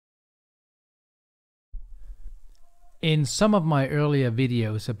In some of my earlier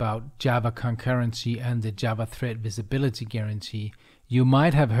videos about Java concurrency and the Java thread visibility guarantee, you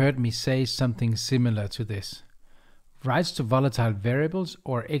might have heard me say something similar to this. Writes to volatile variables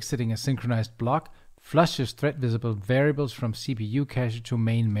or exiting a synchronized block flushes thread visible variables from CPU cache to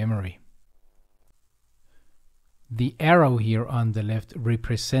main memory. The arrow here on the left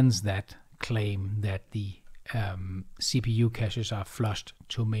represents that claim that the CPU caches are flushed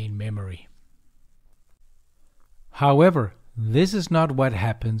to main memory. However, this is not what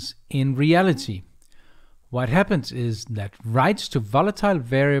happens in reality. What happens is that writes to volatile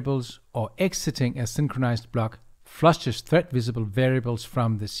variables or exiting a synchronized block flushes thread visible variables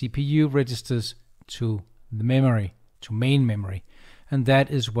from the CPU registers to the memory, to main memory. And that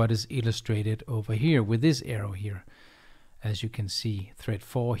is what is illustrated over here with this arrow here. As you can see, thread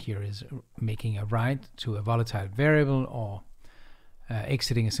 4 here is making a write to a volatile variable or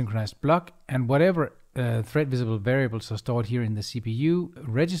exiting a synchronized block, and whatever thread visible variables are stored here in the CPU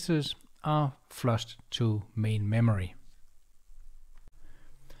registers are flushed to main memory.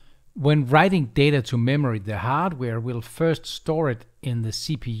 When writing data to memory, the hardware will first store it in the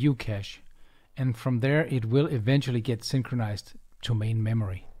CPU cache, and from there it will eventually get synchronized to main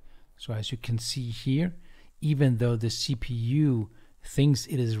memory. So as you can see here, even though the CPU thinks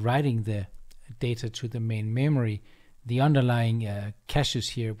it is writing the data to the main memory, the underlying caches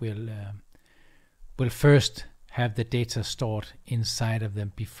here will first have the data stored inside of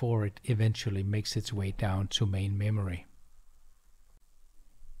them before it eventually makes its way down to main memory.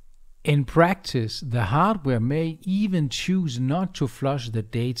 In practice, the hardware may even choose not to flush the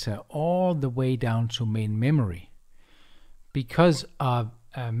data all the way down to main memory because of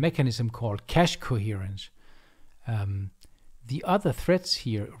a mechanism called cache coherence. The other threads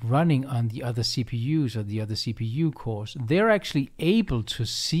here running on the other CPUs or the other CPU cores, they're actually able to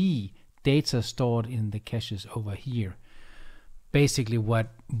see data stored in the caches over here. Basically what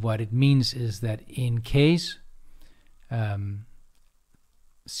it means is that in case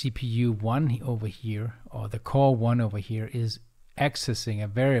CPU 1 over here or the core 1 over here is accessing a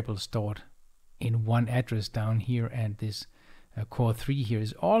variable stored in one address down here, and this core 3 here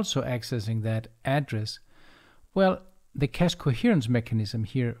is also accessing that address, well, the cache coherence mechanism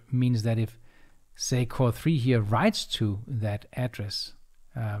here means that if, say, core 3 here writes to that address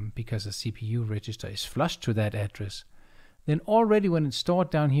because the CPU register is flushed to that address, then already when it's stored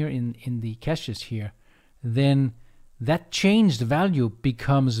down here in the caches here, then that changed value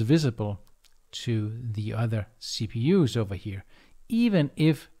becomes visible to the other CPUs over here, even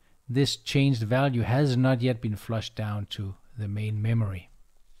if this changed value has not yet been flushed down to the main memory.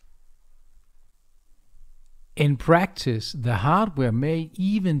 In practice, the hardware may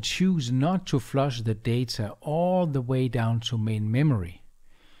even choose not to flush the data all the way down to main memory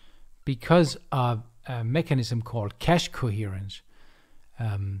because of a mechanism called cache coherence.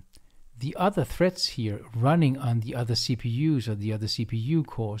 The other threads here running on the other CPUs or the other CPU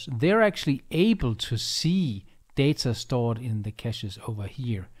cores, they're actually able to see data stored in the caches over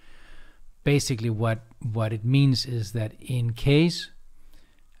here. Basically what it means is that in case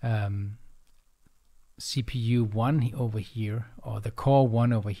CPU 1 over here or the core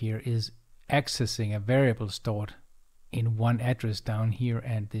 1 over here is accessing a variable stored in one address down here,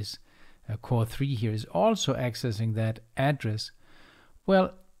 and this core 3 here is also accessing that address,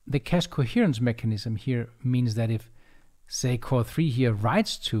 well, the cache coherence mechanism here means that if, say, core 3 here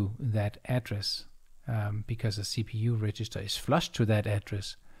writes to that address because the CPU register is flushed to that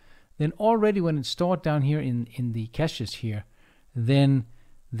address, then already when it's stored down here in the caches here, then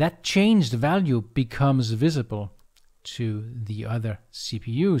that changed value becomes visible to the other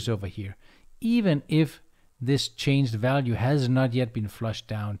CPUs over here, even if this changed value has not yet been flushed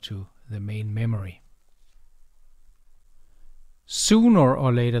down to the main memory. Sooner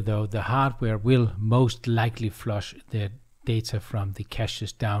or later, though, the hardware will most likely flush the data from the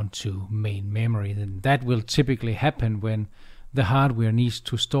caches down to main memory. And that will typically happen when the hardware needs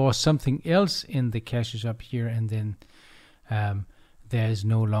to store something else in the caches up here, and then there is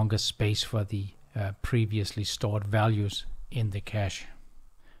no longer space for the previously stored values in the cache.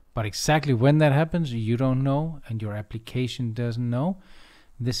 But exactly when that happens, you don't know, and your application doesn't know.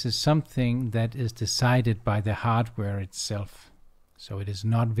 This is something that is decided by the hardware itself. So it is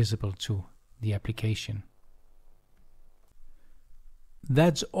not visible to the application.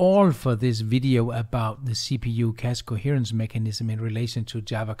 That's all for this video about the CPU cache coherence mechanism in relation to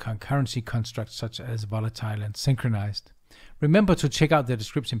Java concurrency constructs such as volatile and synchronized. Remember to check out the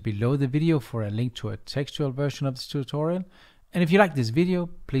description below the video for a link to a textual version of this tutorial. And if you like this video,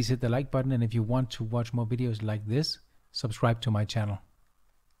 please hit the like button. And if you want to watch more videos like this, subscribe to my channel.